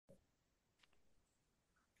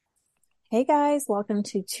Hey guys, welcome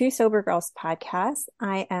to Two Sober Girls podcast.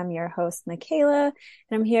 I am your host, Michaela, and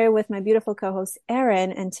I'm here with my beautiful co-host,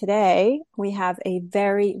 Erin. And today we have a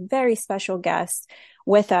very, very special guest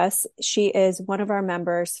with us. She is one of our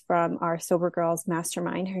members from our Sober Girls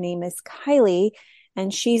Mastermind. Her name is Kylie,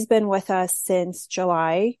 and she's been with us since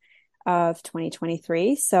July of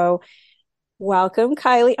 2023. So welcome,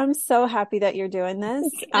 Kylie. I'm so happy that you're doing this.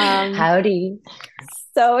 Howdy.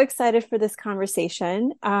 So excited for this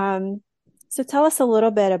conversation. So tell us a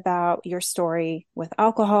little bit about your story with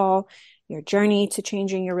alcohol, your journey to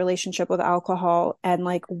changing your relationship with alcohol, and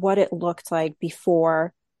like what it looked like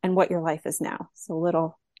before and what your life is now. So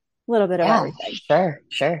little bit of Yeah, everything.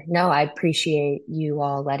 sure. No, I appreciate you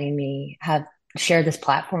all letting me have share this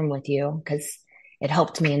platform with you because it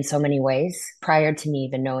helped me in so many ways prior to me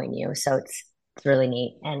even knowing you. So it's really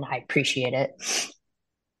neat and I appreciate it.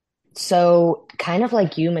 So kind of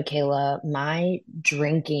like you, Michaela, my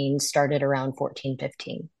drinking started around 14,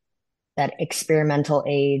 15, that experimental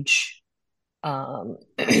age. I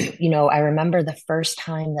remember the first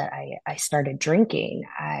time that I started drinking,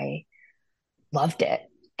 I loved it.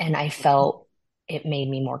 And I felt it made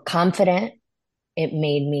me more confident. It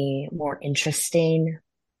made me more interesting,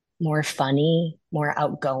 more funny, more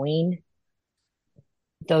outgoing,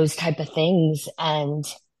 those type of things. And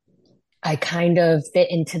I kind of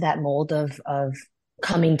fit into that mold of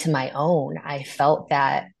coming to my own. I felt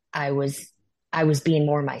that I was being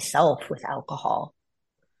more myself with alcohol.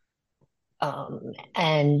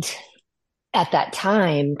 And at that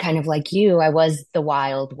time, kind of like you, I was the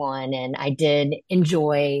wild one, and I did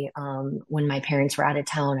enjoy when my parents were out of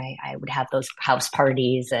town. I would have those house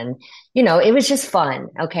parties, and it was just fun.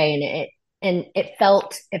 Okay, and it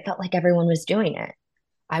felt like everyone was doing it.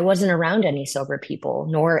 I wasn't around any sober people,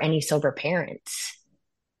 nor any sober parents,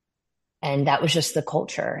 and that was just the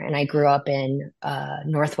culture. And I grew up in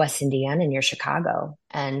Northwest Indiana near Chicago,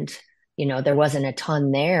 and there wasn't a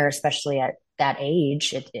ton there, especially at that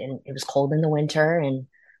age. It was cold in the winter, and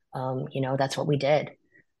that's what we did.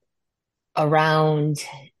 Around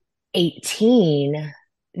 18,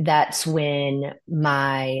 that's when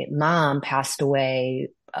my mom passed away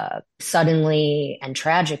suddenly and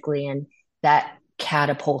tragically, and that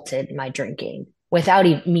catapulted my drinking without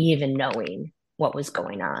me even knowing what was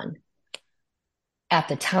going on. At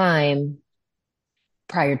the time,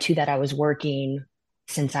 prior to that, I was working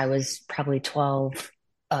since I was probably 12,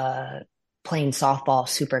 uh, playing softball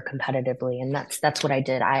super competitively. And that's what I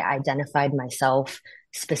did. I identified myself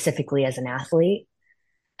specifically as an athlete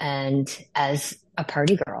and as a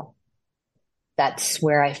party girl. That's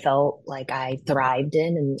where I felt like I thrived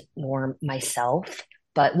in and more myself.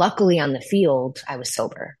 But luckily on the field, I was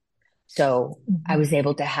sober. So I Mhm. was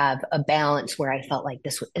able to have a balance where I felt like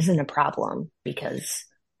this isn't a problem because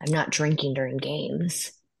I'm not drinking during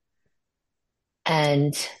games.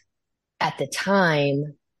 And at the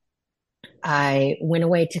time, I went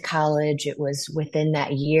away to college. It was within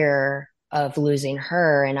that year of losing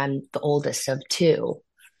her, and I'm the oldest of two.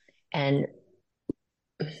 And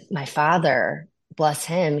my father, bless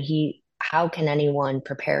him, how can anyone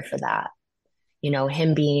prepare for that?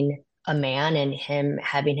 Him being a man and him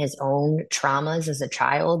having his own traumas as a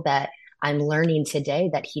child that I'm learning today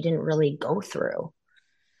that he didn't really go through.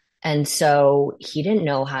 And so he didn't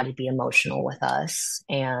know how to be emotional with us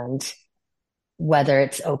and whether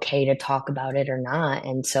it's okay to talk about it or not.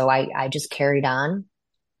 And so I just carried on.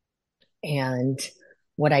 And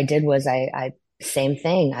what I did was same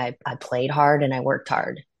thing. I played hard and I worked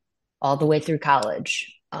hard all the way through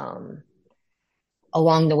college.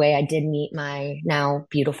 Along the way, I did meet my now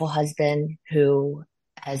beautiful husband who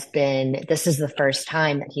this is the first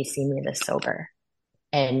time that he's seen me this sober.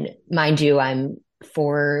 And mind you, I'm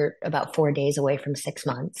about 4 days away from 6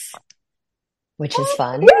 months, which is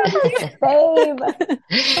fun. Babe.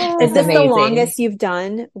 Is It's this the amazing. longest you've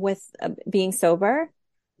done with being sober?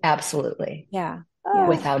 Absolutely. Yeah. Yeah.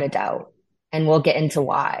 Without a doubt. And we'll get into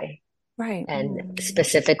why Right. and Mm.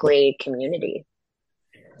 specifically community.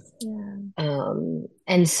 Yeah.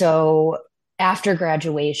 And so after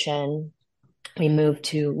graduation, we moved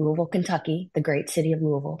to Louisville, Kentucky, the great city of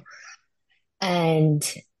Louisville, and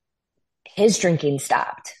his drinking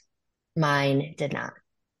stopped. Mine did not.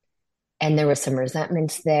 And there was some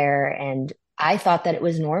resentments there. And I thought that it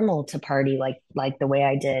was normal to party like the way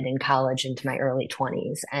I did in college into my early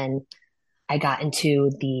 20s. And I got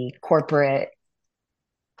into the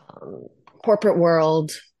um, corporate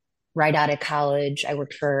world right out of college. I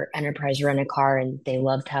worked for Enterprise Rent a Car, and they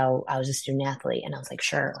loved how I was a student athlete. And I was like,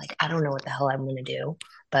 sure, like I don't know what the hell I'm going to do,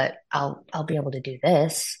 but I'll be able to do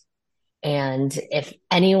this. And if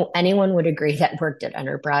anyone would agree that worked at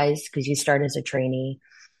Enterprise, because you start as a trainee,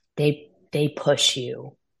 they they push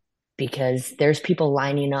you because there's people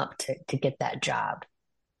lining up to get that job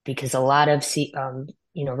because a lot of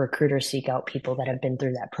recruiters seek out people that have been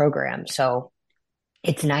through that program. So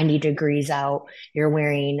it's 90 degrees out. You're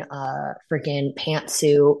wearing a freaking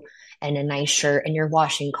pantsuit and a nice shirt and you're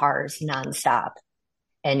washing cars nonstop.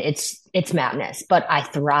 And it's madness, but I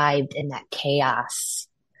thrived in that chaos.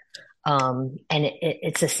 And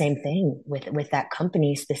it's the same thing with that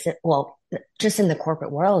company specific. Well, just in the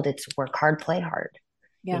corporate world, it's work hard, play hard.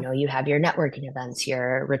 You Yeah. know, you have your networking events,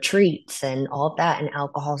 your retreats and all of that, and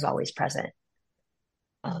alcohol is always present.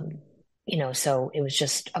 Um, so it was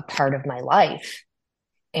just a part of my life.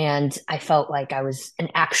 And I felt like I was an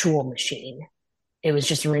actual machine. It was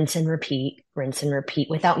just rinse and repeat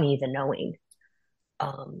without me even knowing.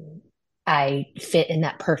 Um, I fit in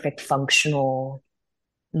that perfect functional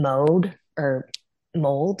mode or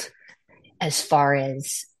mold as far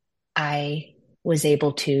as I was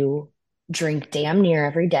able to drink damn near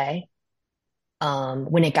every day.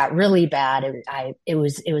 When it got really bad, it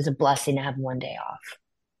was a blessing to have one day off.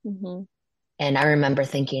 Hmm. And I remember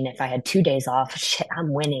thinking if I had 2 days off, shit,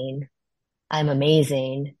 I'm winning. I'm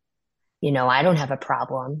amazing. I don't have a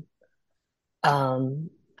problem.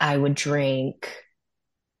 I would drink.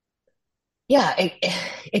 Yeah,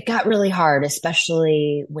 it got really hard,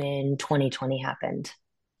 especially when 2020 happened.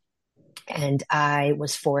 And I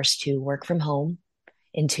was forced to work from home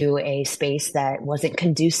into a space that wasn't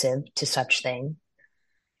conducive to such thing.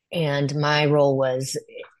 And my role was,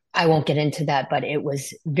 I won't get into that, but it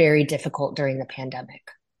was very difficult during the pandemic.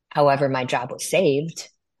 However, my job was saved,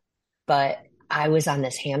 but I was on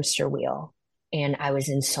this hamster wheel and I was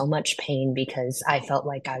in so much pain because I felt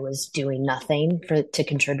like I was doing nothing to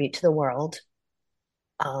contribute to the world.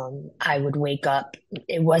 I would wake up.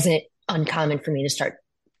 It wasn't uncommon for me to start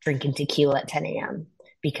drinking tequila at 10 a.m.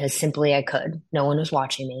 because simply I could. No one was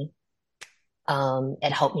watching me.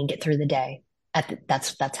 It helped me get through the day.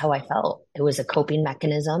 That's how I felt. It was a coping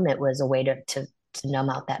mechanism. It was a way to numb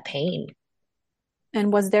out that pain.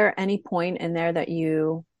 And was there any point in there that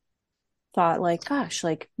you thought like, gosh,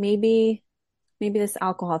 like maybe this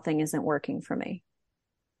alcohol thing isn't working for me?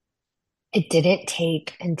 It didn't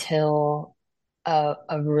take until a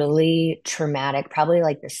really traumatic, probably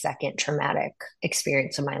like the second traumatic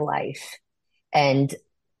experience of my life. And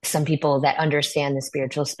some people that understand the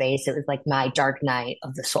spiritual space, it was like my dark night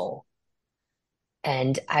of the soul.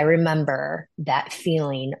 And I remember that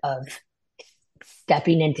feeling of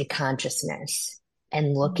stepping into consciousness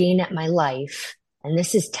and looking at my life. And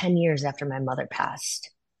this is 10 years after my mother passed,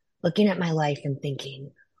 looking at my life and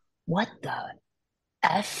thinking, what the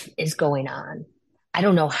F is going on? I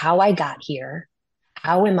don't know how I got here.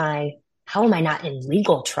 How am I, how am I not in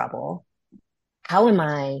legal trouble? How am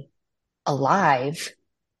I alive?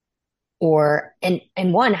 And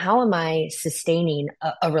one, how am I sustaining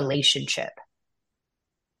a relationship?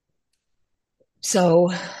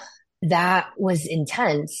 So that was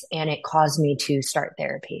intense and it caused me to start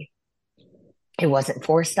therapy. It wasn't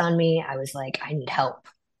forced on me. I was like, I need help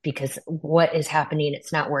because what is happening?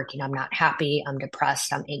 It's not working. I'm not happy. I'm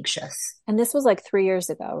depressed. I'm anxious. And this was like 3 years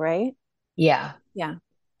ago, right? Yeah. Yeah.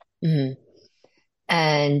 Mhm.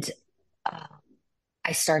 And uh,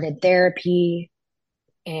 I started therapy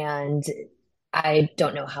and I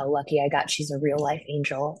don't know how lucky I got. She's a real life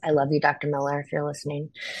angel. I love you, Dr. Miller, if you're listening.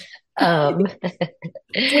 Um,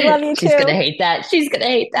 We love you she's gonna too. hate that. She's gonna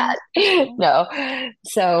hate that. No.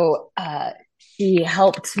 So she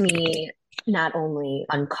helped me not only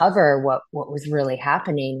uncover what was really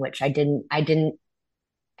happening, which I didn't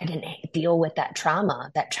deal with that trauma,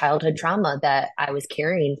 that childhood trauma that I was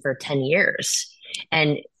carrying for 10 years.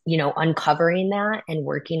 And, uncovering that and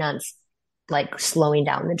working on like slowing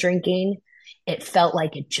down the drinking, it felt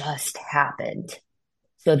like it just happened.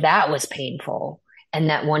 So that was painful. And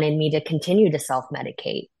that wanted me to continue to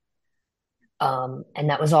self-medicate. And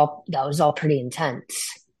that was all pretty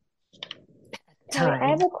intense at the Kylie, I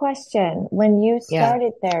have time. a question. When you Yeah.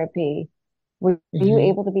 started therapy, were you Hmm.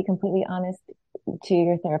 able to be completely honest to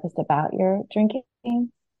your therapist about your drinking?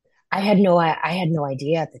 I had no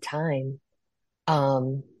idea at the time.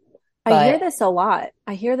 Um, I hear but this a lot.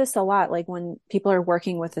 I hear this a lot. Like when people are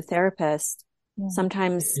working with a therapist, Yeah.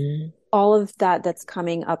 sometimes mhm, all of that's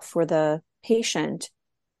coming up for the patient,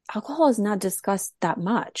 alcohol is not discussed that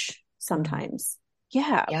much Wow. sometimes.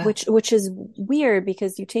 Yeah, yeah. which is weird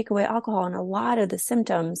because you take away alcohol and a lot of the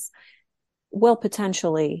symptoms will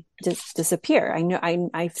potentially disappear. I know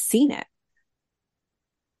I've seen it.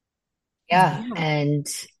 Yeah. Yeah. And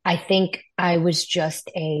I think I was just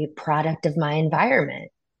a product of my environment,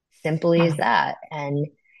 simply as Wow. that. And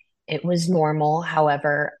it was normal.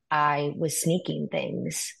 However, I was sneaking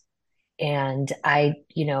things. And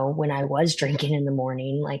when I was drinking in the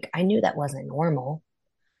morning, like I knew that wasn't normal,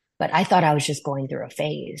 but I thought I was just going through a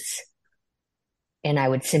phase and I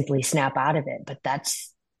would simply snap out of it. But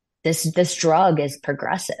this drug is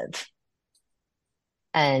progressive.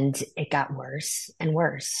 And it got worse and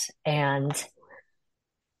worse. And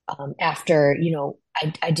after,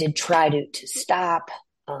 I did try to stop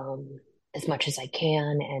as much as I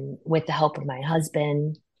can and with the help of my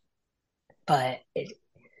husband, but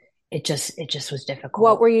it just was difficult.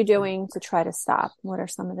 What were you doing to try to stop? What are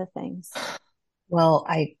some of the things? Well,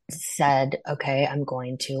 I said, okay, I'm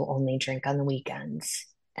going to only drink on the weekends.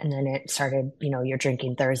 And then it started, you're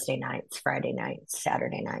drinking Thursday nights, Friday nights,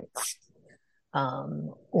 Saturday nights.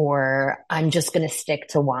 Or I'm just going to stick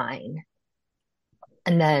to wine.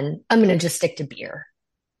 And then I'm going to just stick to beer.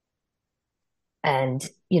 And,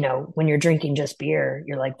 when you're drinking just beer,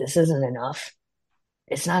 you're like, this isn't enough.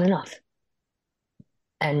 It's not enough.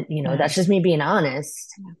 And, that's just me being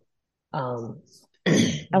honest. I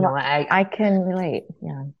can relate.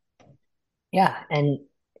 Yeah. Yeah. And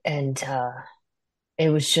it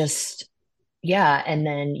was just, yeah. And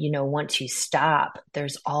then, once you stop,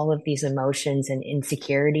 there's all of these emotions and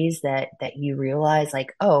insecurities that you realize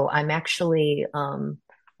like, oh, I'm actually,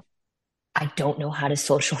 I don't know how to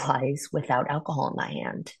socialize without alcohol in my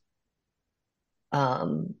hand.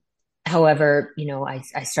 However,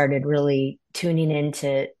 I started really tuning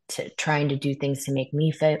into trying to do things to make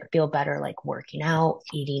me feel better, like working out,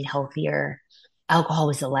 eating healthier. Alcohol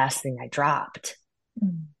was the last thing I dropped.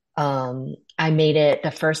 I made it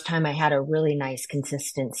the first time I had a really nice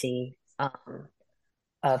consistency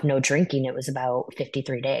of no drinking. It was about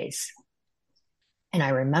 53 days. And I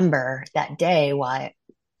remember that day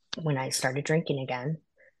when I started drinking again,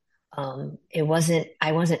 I wasn't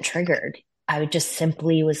triggered. I just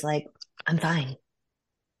simply was like, I'm fine.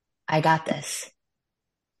 I got this.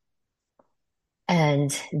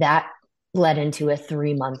 And that led into a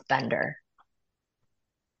 3-month bender.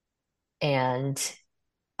 And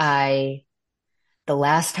the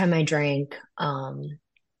last time I drank, or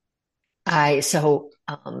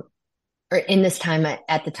in this time,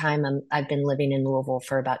 at the time, I've been living in Louisville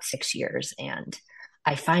for about 6 years. And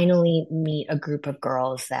I finally meet a group of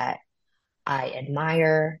girls that I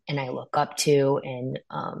admire and I look up to, and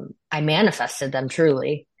I manifested them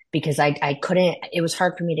truly because I couldn't, it was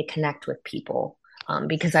hard for me to connect with people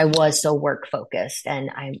because I was so work focused. And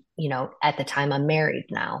at the time I'm married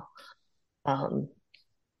now.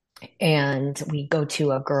 And we go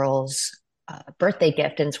to a girl's birthday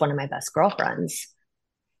gift, and it's one of my best girlfriends.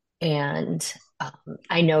 And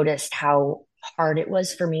I noticed how hard it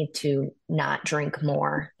was for me to not drink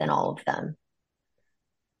more than all of them.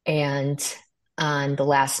 And on the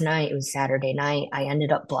last night, it was Saturday night, I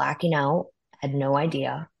ended up blacking out, had no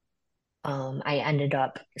idea. I ended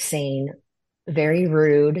up saying very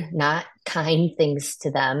rude, not kind things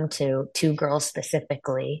to them, to two girls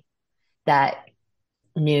specifically that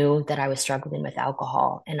knew that I was struggling with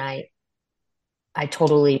alcohol. And I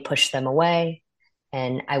totally pushed them away.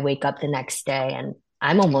 And I wake up the next day and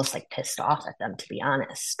I'm almost like pissed off at them, to be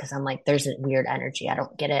honest, because I'm like, there's a weird energy. I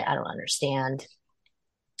don't get it. I don't understand.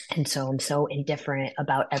 And so I'm so indifferent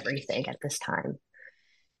about everything at this time.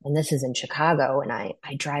 And this is in Chicago. And I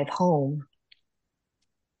drive home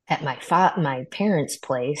at my parents'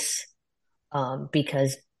 place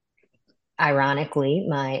because ironically,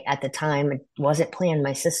 at the time, it wasn't planned.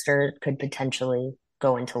 My sister could potentially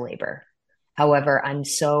go into labor. However,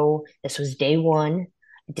 this was day one.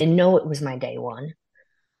 I didn't know it was my day one.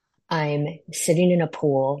 I'm sitting in a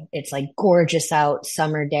pool. It's like gorgeous out,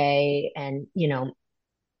 summer day. And,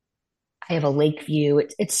 I have a lake view.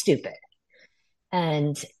 It's stupid.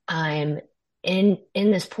 And I'm in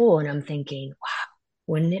this pool and I'm thinking, wow,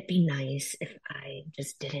 wouldn't it be nice if I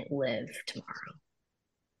just didn't live tomorrow?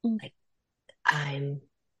 Like, I'm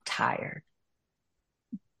tired.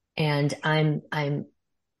 And I'm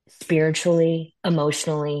spiritually,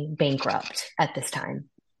 emotionally bankrupt at this time.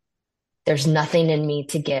 There's nothing in me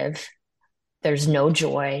to give. There's no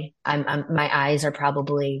joy. My eyes are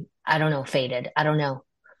probably, I don't know, faded. I don't know.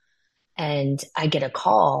 And I get a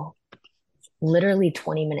call literally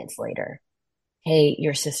 20 minutes later. Hey,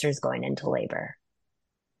 your sister's going into labor.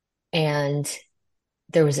 And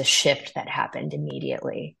there was a shift that happened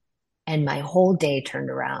immediately. And my whole day turned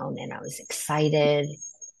around and I was excited.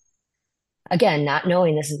 Again, not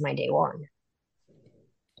knowing this is my day one.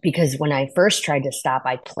 Because when I first tried to stop,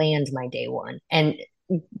 I planned my day one. And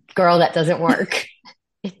girl, that doesn't work.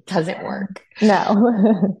 It doesn't work.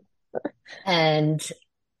 No. And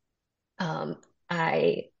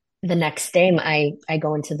the next day, I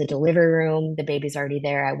go into the delivery room, the baby's already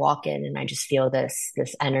there. I walk in and I just feel this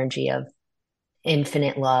energy of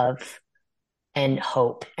infinite love and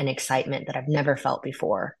hope and excitement that I've never felt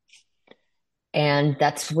before. And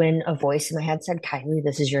that's when a voice in my head said, Kylie,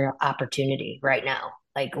 this is your opportunity right now.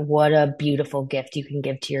 Like, what a beautiful gift you can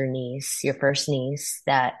give to your niece, your first niece,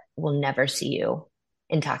 that will never see you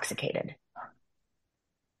intoxicated.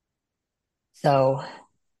 So,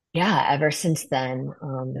 yeah, ever since then,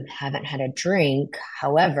 haven't had a drink.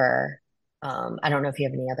 However, I don't know if you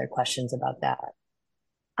have any other questions about that.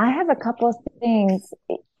 I have a couple of things.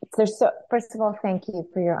 First of all, thank you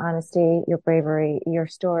for your honesty, your bravery. Your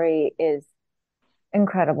story is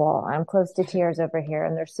incredible. I'm close to tears over here.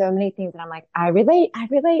 And there's so many things that I'm like, I relate, I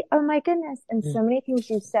relate. Oh my goodness. And so many things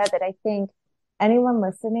you said that I think anyone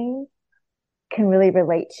listening can really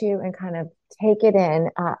relate to and kind of take it in.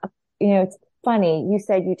 It's funny. You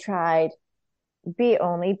said you tried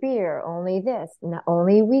only beer, only this,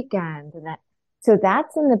 only weekend, and that. So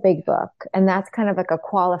that's in the big book. And that's kind of like a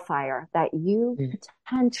qualifier that you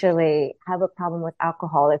potentially have a problem with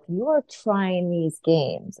alcohol if you are trying these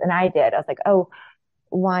games. And I did. I was like, oh,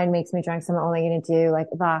 wine makes me drunk, so I'm only going to do like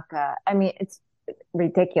vodka. I mean, it's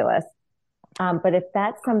ridiculous. But if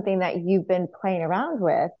that's something that you've been playing around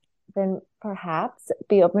with, then perhaps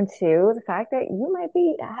be open to the fact that you might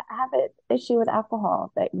have an issue with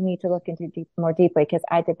alcohol that you need to look into more deeply, because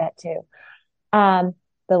I did that too.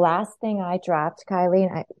 The last thing I dropped, Kylie,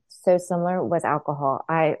 and so similar, was alcohol.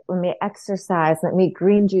 Let me exercise, let me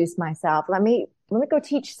green juice myself, let me go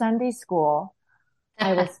teach Sunday school.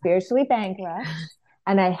 I was spiritually bankrupt.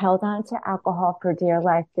 And I held on to alcohol for dear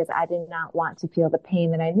life because I did not want to feel the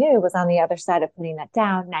pain that I knew was on the other side of putting that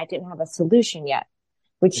down. And I didn't have a solution yet,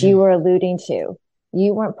 which you were alluding to.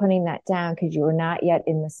 You weren't putting that down because you were not yet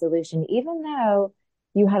in the solution, even though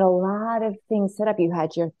you had a lot of things set up. You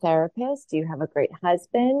had your therapist, you have a great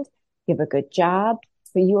husband, you have a good job,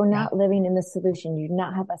 but you were not living in the solution. You did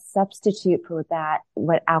not have a substitute for that,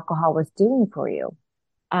 what alcohol was doing for you.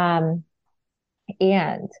 And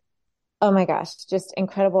oh my gosh, just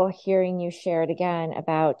incredible hearing you share it again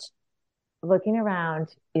about looking around.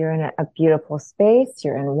 You're in a beautiful space.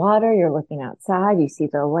 You're in water. You're looking outside. You see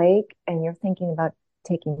the lake and you're thinking about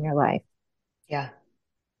taking your life. Yeah.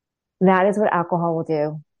 That is what alcohol will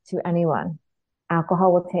do to anyone.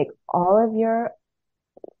 Alcohol will take all of your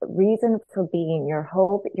reason for being, your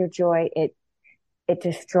hope, your joy. It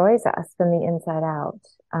destroys us from the inside out.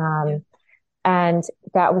 And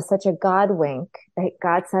that was such a God wink that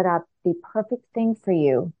God set up the perfect thing for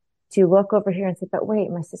you to look over here and say, but wait,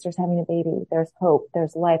 my sister's having a baby. There's hope.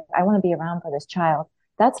 There's life. I want to be around for this child.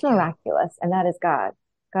 That's miraculous. And that is God.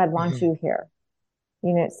 God wants you here.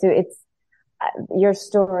 So it's, your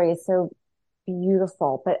story is so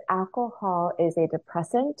beautiful, but alcohol is a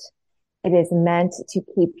depressant. It is meant to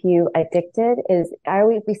keep you addicted.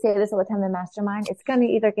 We say this all the time in Mastermind. It's going to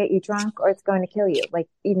either get you drunk or it's going to kill you.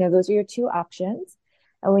 Those are your two options.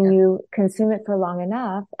 And when you consume it for long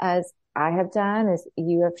enough, as I have done, as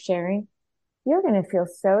you have sharing, you're going to feel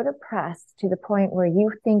so depressed to the point where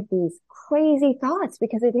you think these crazy thoughts,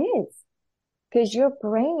 because it is, because your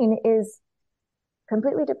brain is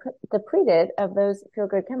completely depleted of those feel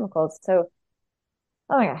good chemicals. So,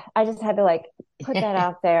 oh my God, I just had to put that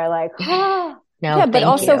out there. No, yeah, but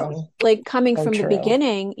also you. Coming So from true. the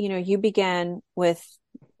beginning, you began with,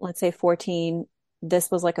 let's say 14.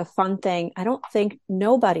 This was like a fun thing. I don't think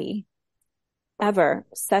nobody ever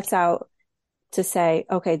sets out to say,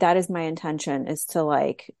 okay, that is my intention, is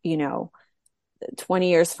to 20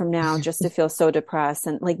 years from now, just to feel so depressed.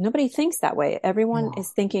 And nobody thinks that way. Everyone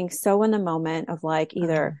is thinking so in the moment of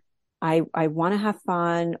either I want to have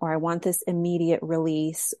fun, or I want this immediate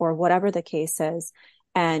release, or whatever the case is.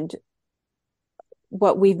 And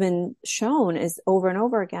what we've been shown is over and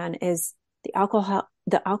over again is the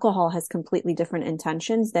alcohol has completely different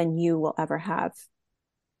intentions than you will ever have.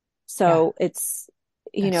 So it's,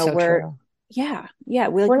 we're, true. we not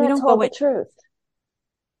don't told go the truth.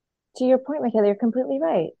 To your point, Michaela, you're completely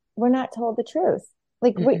right. We're not told the truth.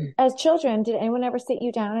 As children, did anyone ever sit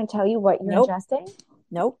you down and tell you what you're ingesting?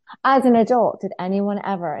 Nope. As an adult, did anyone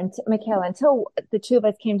ever? And Michaela, until the two of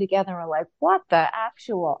us came together and were like, what the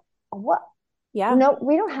actual, what? Yeah. No,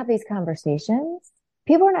 we don't have these conversations.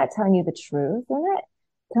 People are not telling you the truth. They're not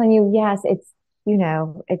telling you, yes, it's,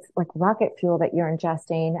 it's like rocket fuel that you're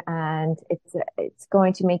ingesting, and it's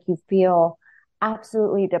going to make you feel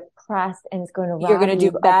absolutely depressed, and it's going to you're going to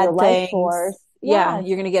do bad your things. Life force. Yeah.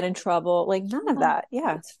 You're going to get in trouble. None of that.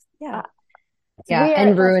 Yeah. Yeah.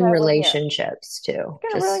 And ruin relationships too.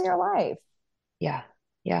 It's going to ruin your life.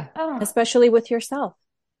 Yeah. Especially with yourself.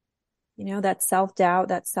 that self-doubt,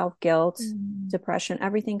 that self-guilt, Mm. depression,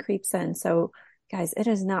 everything creeps in. So guys, it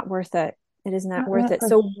is not worth it. It is not Not worth meant it. for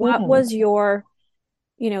So what was humans.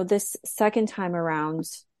 your, this second time around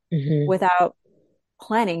Hmm. without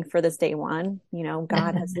planning for this day one?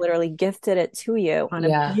 God has literally gifted it to you on a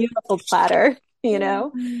Yeah, beautiful platter, Yeah. uh,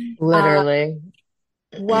 literally.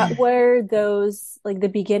 what were those, like the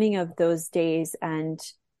beginning of those days? And,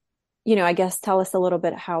 I guess tell us a little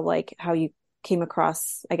bit how you came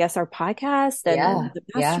across, I guess, our podcast and Yeah, the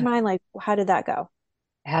yeah, mastermind. Like, how did that go?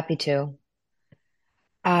 happy to.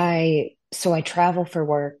 So I travel for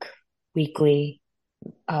work weekly,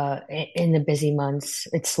 in the busy months.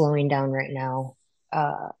 It's slowing down right now.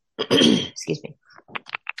 Excuse me.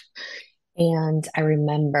 And I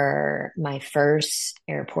remember my first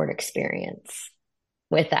airport experience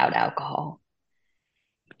without alcohol.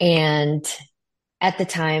 And at the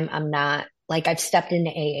time, I'm not like I've stepped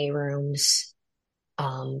into AA rooms,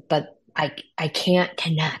 but I can't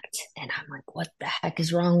connect. And I'm like, what the heck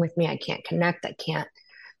is wrong with me? I can't connect. I can't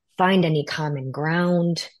find any common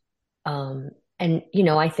ground. Um, and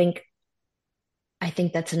I think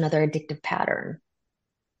that's another addictive pattern,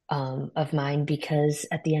 of mine, because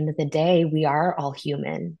at the end of the day, we are all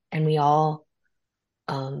human and we all,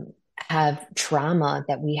 have trauma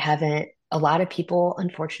that a lot of people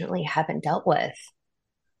unfortunately haven't dealt with.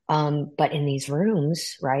 But in these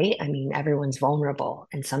rooms, right? I mean, everyone's vulnerable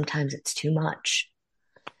and sometimes it's too much.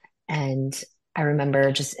 And I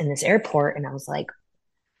remember just in this airport and I was like,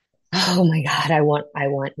 oh my God, I want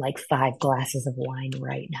like 5 glasses of wine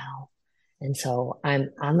right now. And so I'm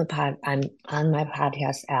on my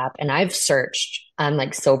podcast app and I've searched on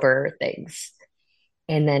like sober things.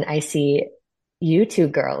 And then I see you two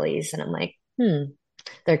girlies and I'm like,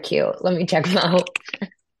 they're cute. Let me check them out.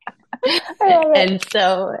 I love it.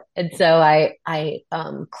 And so I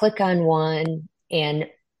click on one and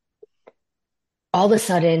all of a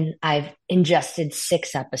sudden I've ingested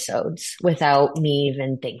 6 episodes without me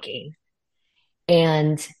even thinking.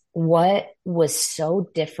 And what was so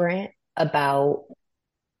different about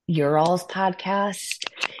your all's podcast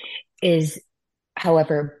is,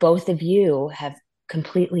 however, both of you have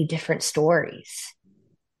completely different stories.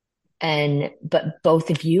 But both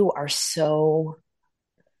of you are so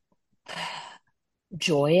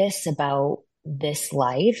joyous about this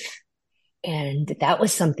life. And that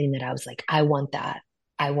was something that I was like, I want that.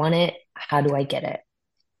 I want it. How do I get it?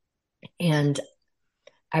 And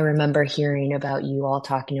I remember hearing about you all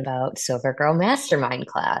talking about Silver Girl Mastermind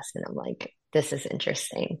class. And I'm like, this is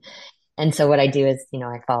interesting. And so what I do is,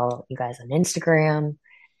 I follow you guys on Instagram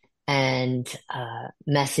and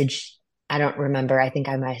message. I don't remember. I think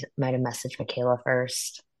I might have messaged Michaela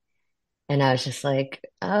first. And I was just like,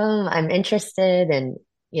 I'm interested. And,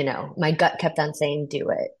 my gut kept on saying, do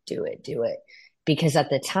it, do it, do it. Because at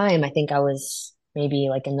the time, I think I was maybe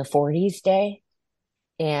like in the 40s day.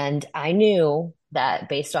 And I knew that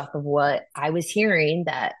based off of what I was hearing,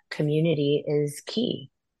 that community is key.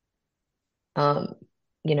 Um,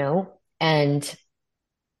 and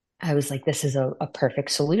I was like, this is a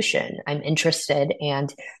perfect solution. I'm interested.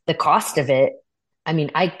 And the cost of it, I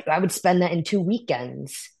mean, I would spend that in 2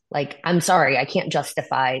 weekends. Like, I'm sorry, I can't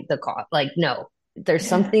justify the cost. Like, no, there's Yeah.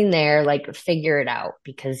 something there, like figure it out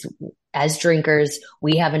because as drinkers,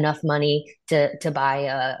 we have enough money to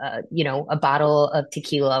buy a bottle of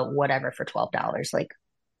tequila, whatever, for $12. Like,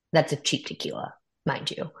 that's a cheap tequila,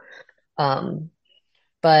 mind you. Um,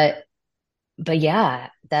 but but yeah,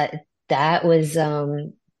 that was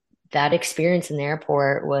that experience in the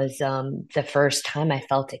airport was the first time I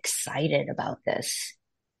felt excited about this.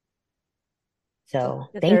 So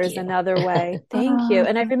That there thank is you. another way. Thank you.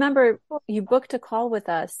 And I Oh, remember you booked a call with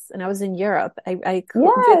us, and I was in Europe. I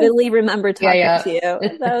yes. vividly remember Yeah, talking to yeah.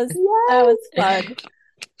 you. That was Yes. fun.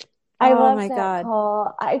 I Oh love my that God.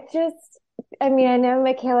 call. I mean, I know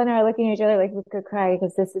Michaela and I are looking at each other like we could cry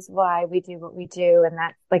because this is why we do what we do. And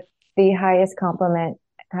that's like the highest compliment,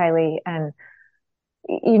 Kylie. And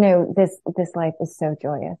this life is so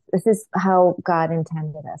joyous. This is how God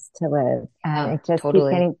intended us to live. And Yeah, it just keeps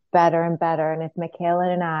totally. getting better and better. And if Michaela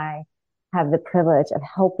and I have the privilege of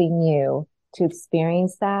helping you to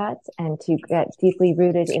experience that and to get deeply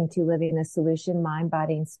rooted into living the solution, mind,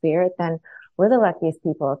 body, and spirit, then we're the luckiest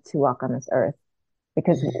people to walk on this earth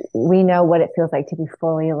because we know what it feels like to be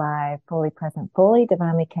fully alive, fully present, fully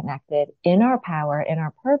divinely connected in our power, in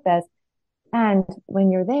our purpose. And when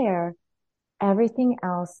you're there, everything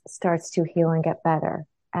else starts to heal and get better.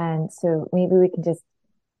 And so maybe we can just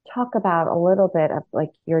talk about a little bit of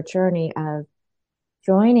like your journey of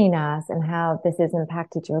joining us and how this has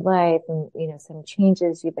impacted your life and, some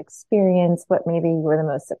changes you've experienced, what maybe you were the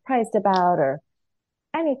most surprised about or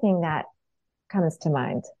anything that comes to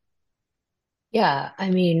mind. Yeah, I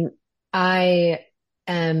mean, I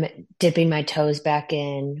am dipping my toes back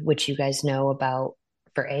in, which you guys know about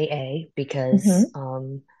for AA, because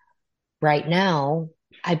Hmm. right now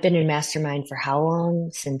I've been in Mastermind for how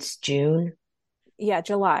long? Since June, Yeah,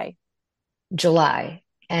 July. July.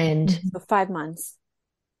 And Hmm. So 5 months.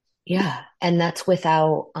 yeah, and that's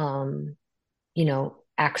without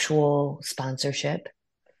actual sponsorship.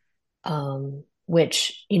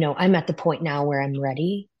 Which, I'm at the point now where I'm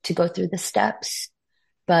ready to go through the steps,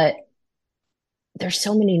 but there's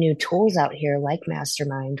so many new tools out here like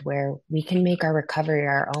Mastermind where we can make our recovery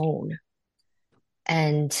our own.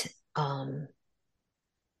 And um,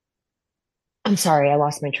 I'm sorry, I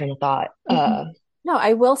lost my train of thought. Hmm. No,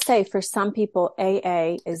 I will say for some people,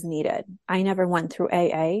 AA is needed. I never went through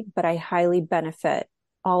AA, but I highly benefit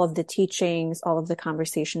all of the teachings, all of the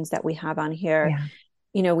conversations that we have on here.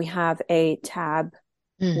 Yeah. We have a tab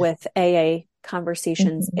Mm, with AA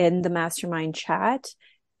conversations Hmm. in the mastermind chat.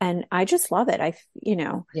 And I just love it.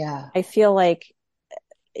 yeah. I feel like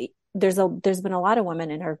there's been a lot of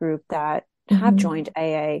women in our group that have Hmm. joined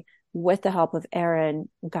AA with the help of Erin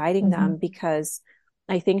guiding Hmm. them because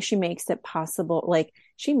I think she makes it possible. Like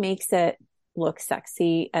she makes it look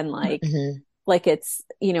sexy and Hmm. like it's,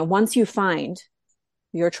 once you find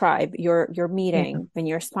your tribe, your Yeah. meeting and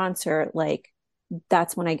your sponsor, like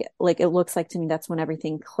that's when I get like it looks like to me that's when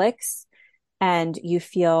everything clicks and you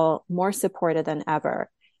feel more supported than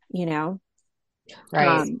ever, you know?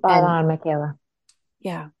 Right. Spot And on, Michaela.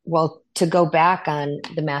 Yeah. well, to go back on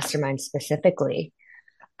the Mastermind specifically,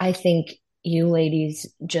 I think you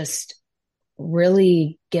ladies just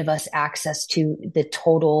really give us access to the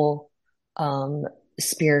total um,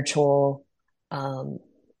 spiritual, um,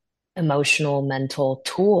 emotional, mental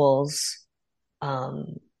tools,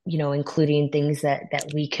 including things that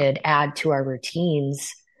we could add to our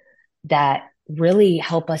routines that really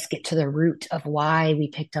help us get to the root of why we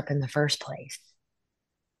picked up in the first place.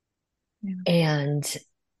 Yeah. And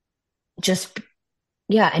just,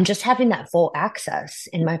 yeah, and just having that full access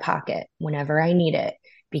in my pocket whenever I need it.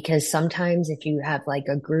 Because sometimes if you have like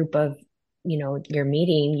a group of, your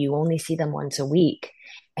meeting, you only see them once a week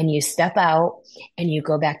and you step out and you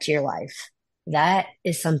go back to your life. That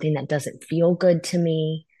is something that doesn't feel good to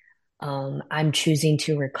me. I'm choosing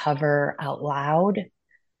to recover out loud.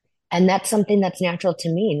 And that's something that's natural to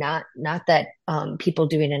me, not that people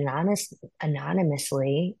do it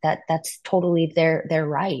anonymously. That's totally their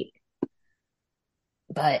right.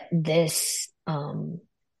 But this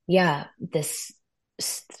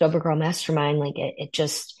Sober Girl Mastermind, like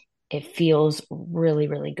it feels really,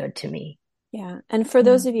 really good to me. Yeah. And for Yeah.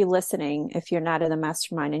 those of you listening, if you're not in the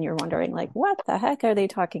mastermind and you're wondering, like, what the heck are they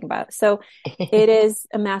talking about? So it is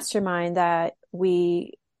a mastermind that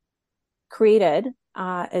we created.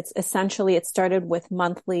 It started with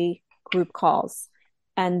monthly group calls.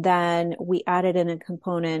 And then we added in a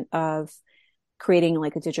component of creating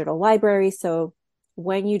like a digital library. So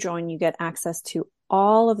when you join, you get access to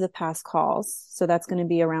all of the past calls. So that's going to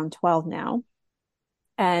be around 12 now.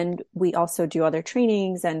 And we also do other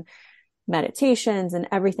trainings and meditations and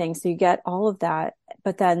everything. So you get all of that.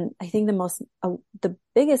 But then I think the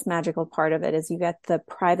biggest magical part of it is you get the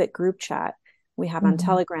private group chat we have on Hmm.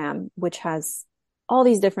 Telegram, which has all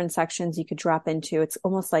these different sections you could drop into. It's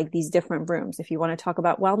almost like these different rooms. If you want to talk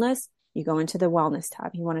about wellness, you go into the wellness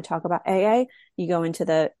tab. You want to talk about AA, you go into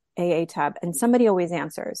the AA tab, and somebody always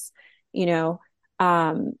answers, you know?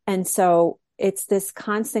 And so it's this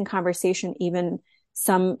constant conversation, even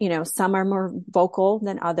some are more vocal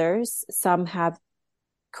than others. Some have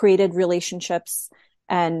created relationships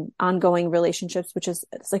and ongoing relationships, which is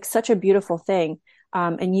it's like such a beautiful thing.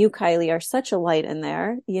 And you, Kylie, are such a light in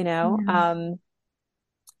there, Yeah.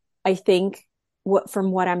 I think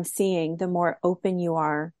from what I'm seeing, the more open you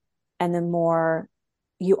are and the more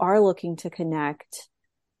you are looking to connect,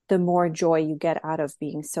 the more joy you get out of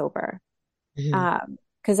being sober. Mhm.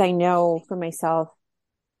 Because I know for myself,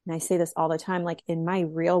 and I say this all the time, like in my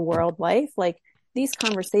real world life, like these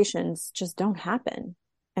conversations just don't happen.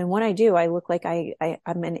 And when I do, I look like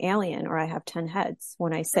I'm an alien or I have 10 heads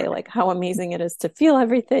when I say like how amazing it is to feel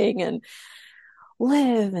everything and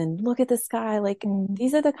live and look at the sky. Like Mm.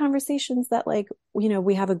 these are the conversations that like,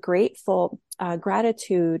 we have a grateful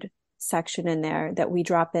gratitude section in there that we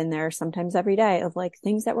drop in there sometimes every day of like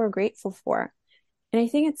things that we're grateful for. And I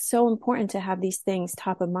think it's so important to have these things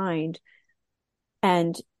top of mind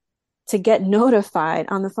and to get notified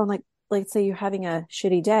on the phone, like say you're having a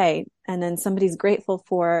shitty day and then somebody's grateful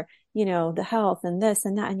for, the health and this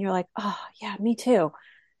and that. And you're like, oh yeah, me too.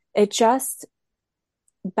 It just,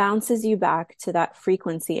 bounces you back to that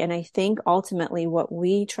frequency. And I think ultimately what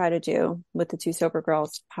we try to do with the Two Sober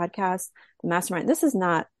Girls podcast, the Mastermind, this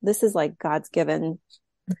is like God's given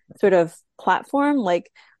sort of platform.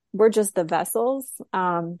 Like we're just the vessels.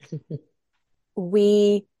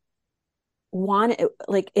 We want it,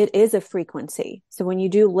 like it is a frequency. So when you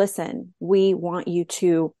do listen, we want you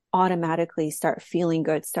to automatically start feeling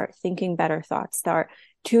good, start thinking better thoughts, start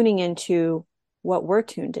tuning into what we're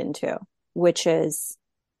tuned into, which is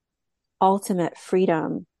ultimate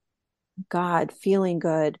freedom, God, feeling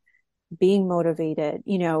good, being motivated.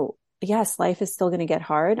 Yes, life is still going to get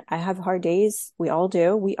hard. I have hard days. We all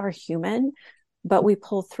do. We are human, but we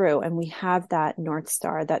pull through and we have that North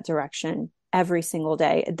Star, that direction every single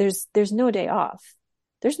day. There's no day off.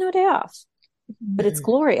 There's no day off, but it's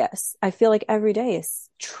glorious. I feel like every day is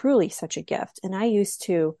truly such a gift. And I used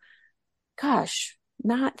to, gosh,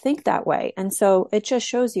 not think that way. And so it just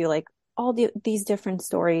shows you like all these different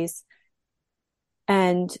stories.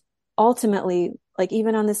 And ultimately, like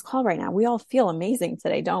even on this call right now, we all feel amazing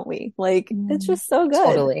today, don't we? Like it's just so good.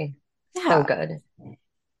 Totally. Yeah. So good.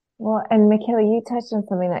 Well, and Michaela, you touched on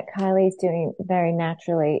something that Kylie's doing very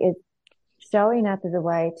naturally. It's showing up as a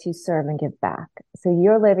way to serve and give back. So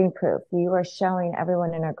you're living proof. You are showing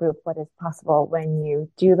everyone in our group what is possible when you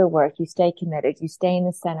do the work, you stay committed, you stay in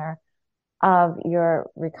the center of your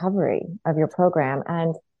recovery, of your program,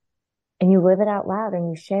 and you live it out loud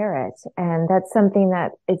and you share it. And that's something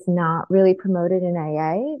that is not really promoted in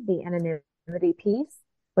AA, the anonymity piece,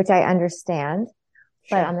 which I understand.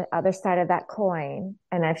 Sure. But on the other side of that coin,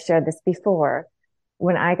 and I've shared this before,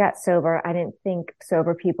 when I got sober, I didn't think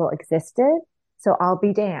sober people existed. So I'll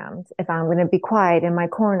be damned if I'm going to be quiet in my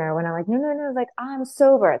corner when I'm like, no, like I'm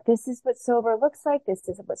sober. This is what sober looks like. This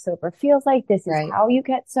is what sober feels like. This is how you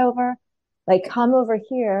get sober. Like come over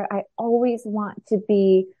here. I always want to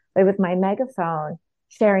be like with my megaphone,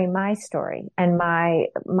 sharing my story and my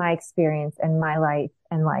experience and my life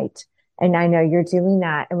and light. And I know you're doing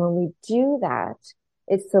that. And when we do that,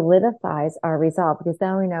 it solidifies our resolve because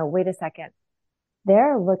then we know, wait a second,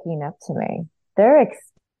 they're looking up to me. They're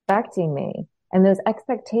expecting me. And those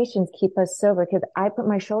expectations keep us sober because I put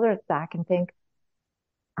my shoulders back and think,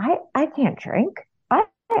 I can't drink.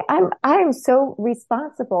 I'm so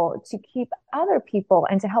responsible to keep other people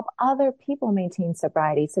and to help other people maintain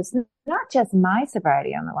sobriety. So it's not just my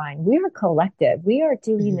sobriety on the line. We are collective. We are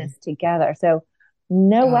doing this together. So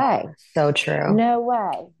no way. So true. No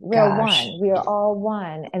way. We're one. We are all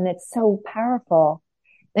one. And it's so powerful.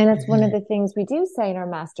 And it's one of the things we do say in our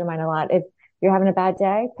mastermind a lot. If you're having a bad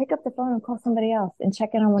day, pick up the phone and call somebody else and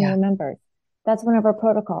check in on one of your members. That's one of our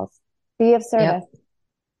protocols. Be of service. Yep.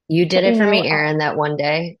 You did it for me, Erin, that one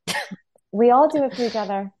day. We all do it for each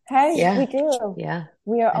other. Hey, we do. Yeah.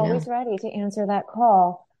 We are always ready to answer that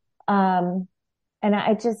call. And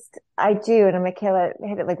I do. And Michaela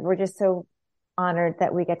hit it, like, we're just so honored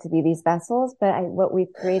that we get to be these vessels. But what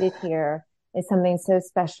we've created here is something so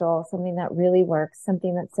special, something that really works,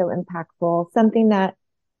 something that's so impactful, something that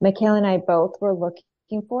Michaela and I both were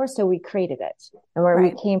looking for. So we created it. And where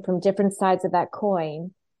we came from different sides of that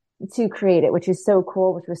coin to create it, which is so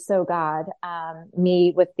cool, which was so God.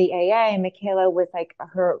 Me with the AA and Michaela with like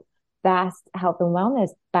her vast health and wellness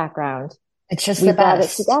background. It's just we the brought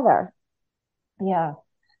best. it together. Yeah.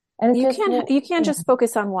 And you can't just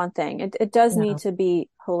focus on one thing. It does need to be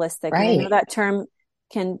holistic. Right. And I know that term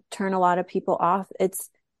can turn a lot of people off.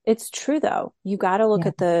 It's true though. You got to look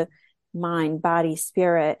at the mind, body,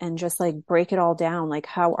 spirit, and just like break it all down. Like,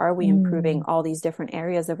 how are we improving all these different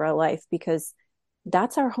areas of our life? Because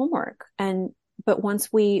that's our homework. But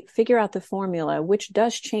once we figure out the formula, which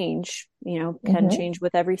does change, can change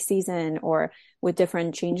with every season or with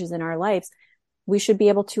different changes in our lives, we should be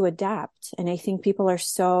able to adapt. And I think people are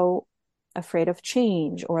so afraid of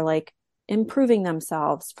change or like improving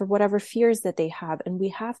themselves for whatever fears that they have. And we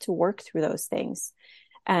have to work through those things.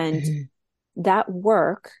 And that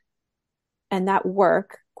work,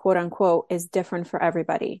 quote unquote, is different for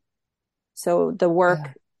everybody. So the work,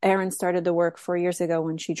 Erin started the work 4 years ago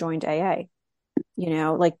when she joined AA,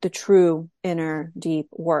 like the true inner deep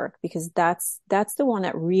work, because that's the one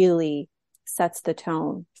that really sets the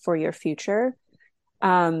tone for your future.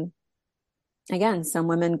 Again, some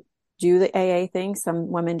women do the AA thing. Some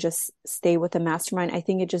women just stay with the mastermind. I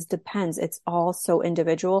think it just depends. It's all so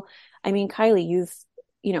individual. I mean, Kylie, you've,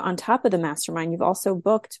 on top of the mastermind, you've also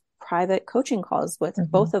booked private coaching calls with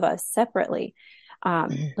both of us separately.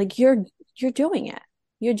 Like you're doing it.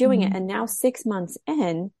 You're doing it. And now 6 months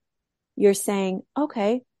in, you're saying,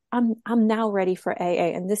 okay, I'm now ready for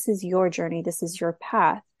AA. And this is your journey. This is your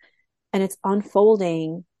path. And it's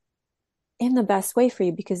unfolding in the best way for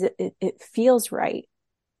you because it feels right.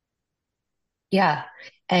 Yeah.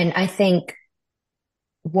 And I think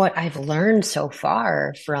what I've learned so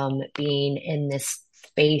far from being in this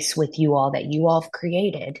space with you all that you all have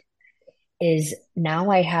created is now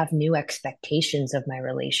I have new expectations of my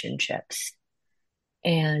relationships.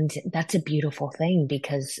 And that's a beautiful thing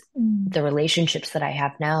because Mm. the relationships that I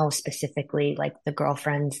have now, specifically like the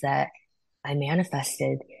girlfriends that I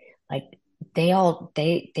manifested, like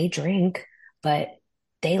they drink, but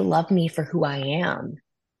they love me for who I am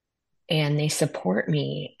and they support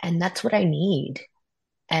me. And that's what I need.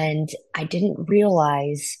 And I didn't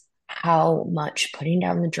realize how much putting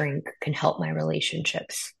down the drink can help my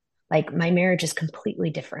relationships. Like my marriage is completely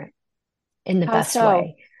different in the How best so?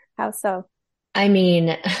 way. How so? I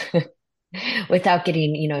mean, without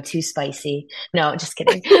getting, too spicy. No, just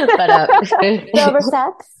kidding. But Sober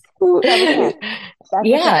sex? Sober sex. That's okay.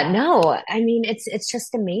 yeah, no. I mean, it's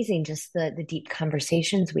just amazing just the deep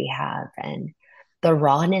conversations we have and the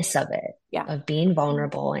rawness of it, Yeah. of being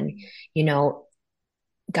vulnerable and you know,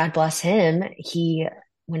 God bless him.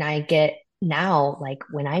 When I get now, like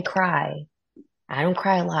when I cry, I don't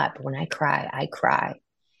cry a lot, but when I cry, I cry.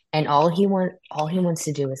 And all he wants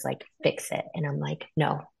to do is like fix it. And I'm like,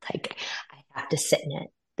 no, like I have to sit in it.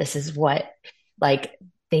 This is what like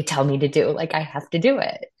they tell me to do. Like I have to do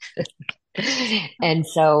it. And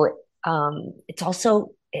so, it's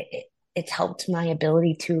also, it's helped my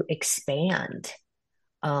ability to expand,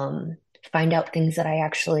 um, find out things that I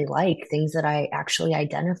actually like, things that I actually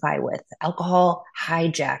identify with. Alcohol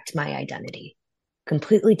hijacked my identity,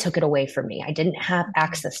 completely took it away from me. I didn't have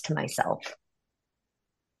access to myself.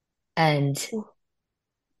 And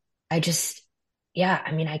I just, yeah,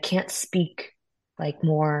 I mean, I can't speak like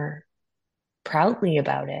more proudly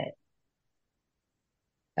about it,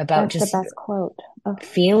 about That's the just best quote. Oh,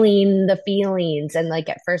 feeling the feelings. And like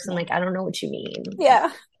at first, I'm like, I don't know what you mean.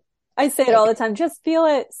 Yeah. I say it all the Like, time. Just feel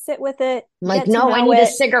it, sit with it, I'm like, get to no, I know need a it.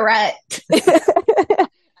 cigarette.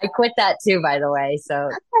 I quit that too, by the way. So,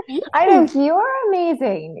 I know you are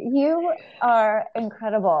amazing. You are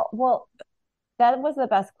incredible. Well, that was the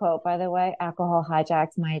best quote, by the way. Alcohol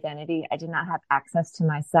hijacked my identity. I did not have access to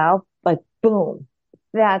myself. Like, boom.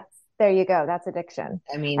 That's there you go. That's addiction.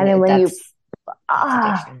 I mean, And then when you that's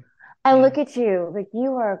ah addiction. and Yeah. look at you, like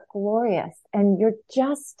you are glorious and you're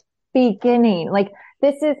just beginning. Like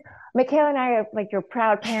this is Michaela and I are like your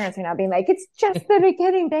proud parents are now being like, it's just the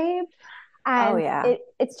beginning, babe. Oh And yeah.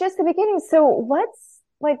 it's just the beginning. So what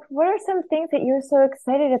are some things that you're so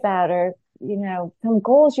excited about or, some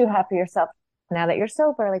goals you have for yourself now that you're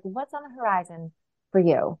sober? Like what's on the horizon for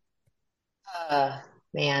you? Uh,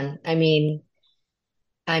 man, I mean,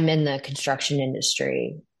 I'm in the construction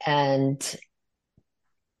industry, and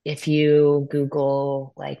if you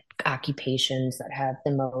Google like occupations that have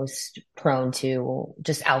the most prone to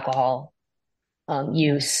just alcohol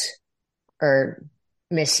use or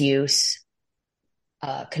misuse,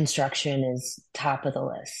 construction is top of the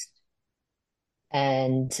list.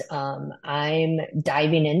 And I'm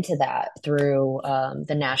diving into that through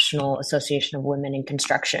the National Association of Women in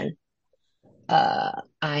Construction. I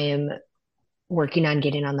am working on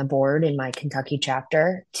getting on the board in my Kentucky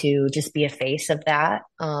chapter to just be a face of that.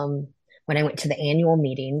 When I went to the annual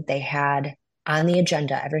meeting, they had on the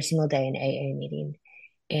agenda every single day an AA meeting.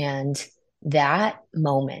 And that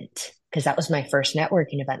moment, because that was my first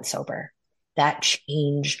networking event sober, that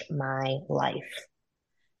changed my life.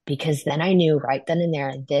 Because then I knew right then and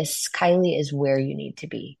there, this Kylie is where you need to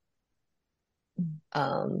be.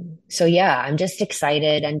 So yeah, I'm just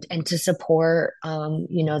excited and to support,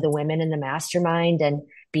 the women in the mastermind and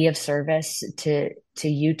be of service to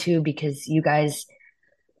you two because you guys,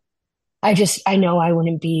 I know I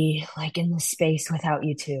wouldn't be like in this space without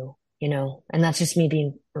you two, and that's just me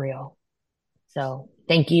being real. So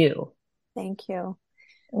thank you. Thank you.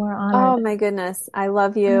 We're Oh honored. my goodness. I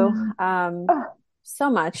love you Oh, so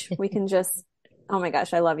much. We can just, oh my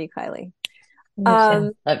gosh, I love you, Kylie. me too.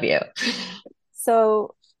 Um, Love you.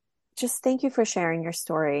 so just thank you for sharing your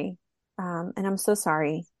story. And I'm so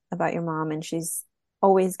sorry about your mom, and she's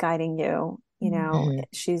always guiding you. Mhm.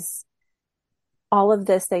 She's all of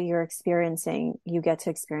this that you're experiencing, you get to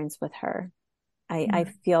experience with her. I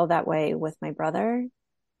feel that way with my brother.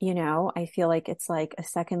 I feel like it's like a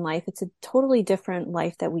second life. It's a totally different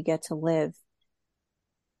life that we get to live.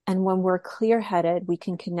 And when we're clear headed, we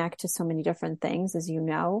can connect to so many different things, as you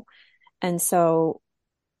know. And so,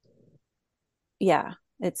 yeah,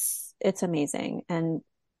 it's amazing. And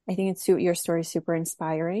I think your story is super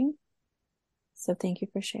inspiring. So thank you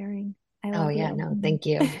for sharing. I Oh love yeah, you. no, thank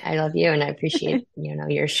you. I love you and I appreciate,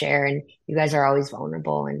 your share and you guys are always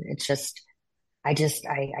vulnerable and it's just I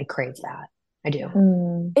crave that. I do.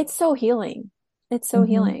 Mm. It's so healing. It's so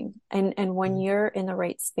healing. And when you're in the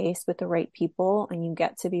right space with the right people and you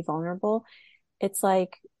get to be vulnerable, it's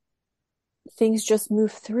like things just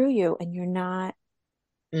move through you and you're not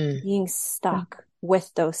being stuck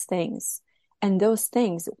with those things. And those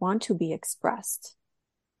things want to be expressed.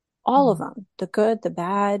 All of them, the good, the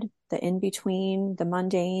bad, the in between, the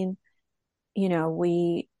mundane.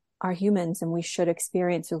 We are humans and we should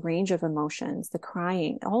experience a range of emotions, the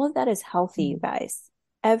crying, all of that is healthy, you guys.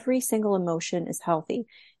 Every single emotion is healthy.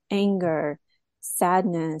 Anger,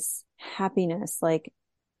 sadness, happiness. Like,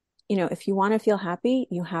 if you want to feel happy,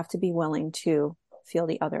 you have to be willing to feel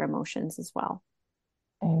the other emotions as well.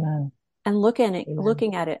 Amen. And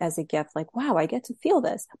looking at it as a gift, like, wow, I get to feel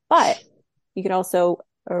this. But you could also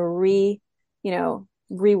what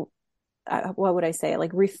would I say?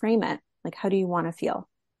 Like reframe it. Like, how do you want to feel?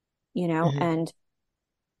 And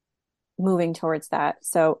moving towards that.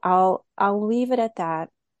 So I'll leave it at that.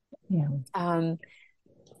 Yeah.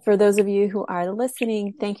 For those of you who are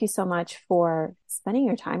listening, thank you so much for spending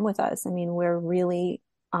your time with us. I mean, we're really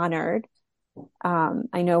honored.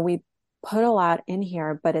 I know we put a lot in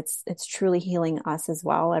here, but it's truly healing us as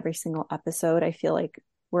well. Every single episode, I feel like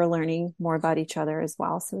we're learning more about each other as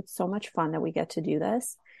well. So it's so much fun that we get to do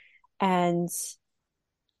this. And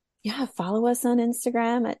yeah, follow us on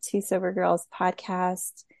Instagram at Two Sober Girls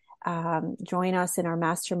Podcast. Join us in our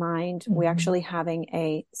mastermind. We're actually having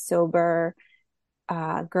a sober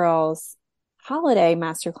girls holiday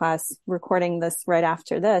masterclass, recording this right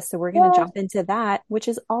after this. So we're going to jump into that, which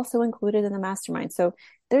is also included in the mastermind. So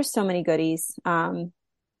there's so many goodies. And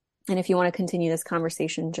if you want to continue this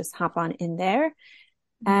conversation, just hop on in there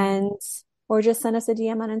or just send us a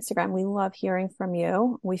DM on Instagram. We love hearing from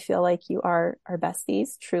you. We feel like you are our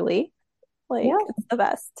besties, truly. It's the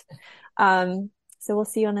best. So we'll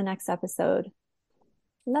see you on the next episode.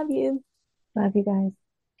 Love you. Love you guys.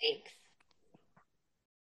 Thanks.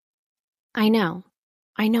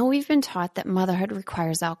 I know we've been taught that motherhood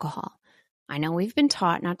requires alcohol. I know we've been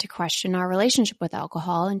taught not to question our relationship with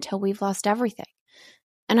alcohol until we've lost everything.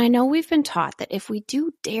 And I know we've been taught that if we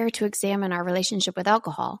do dare to examine our relationship with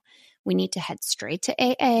alcohol, we need to head straight to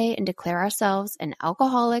AA and declare ourselves an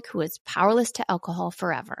alcoholic who is powerless to alcohol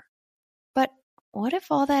forever. But what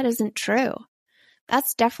if all that isn't true?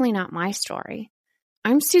 That's definitely not my story.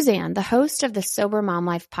 I'm Suzanne, the host of the Sober Mom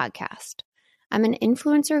Life podcast. I'm an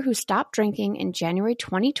influencer who stopped drinking in January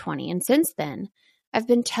 2020, and since then, I've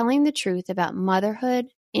been telling the truth about motherhood,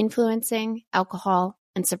 influencing, alcohol,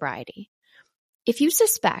 and sobriety. If you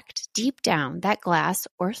suspect deep down that glass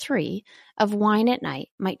or 3 of wine at night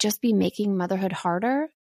might just be making motherhood harder,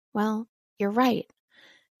 well, you're right.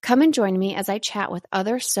 Come and join me as I chat with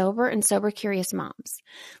other sober and sober-curious moms.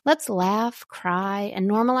 Let's laugh, cry, and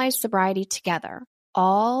normalize sobriety together,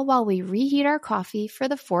 all while we reheat our coffee for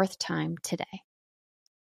the 4th time today.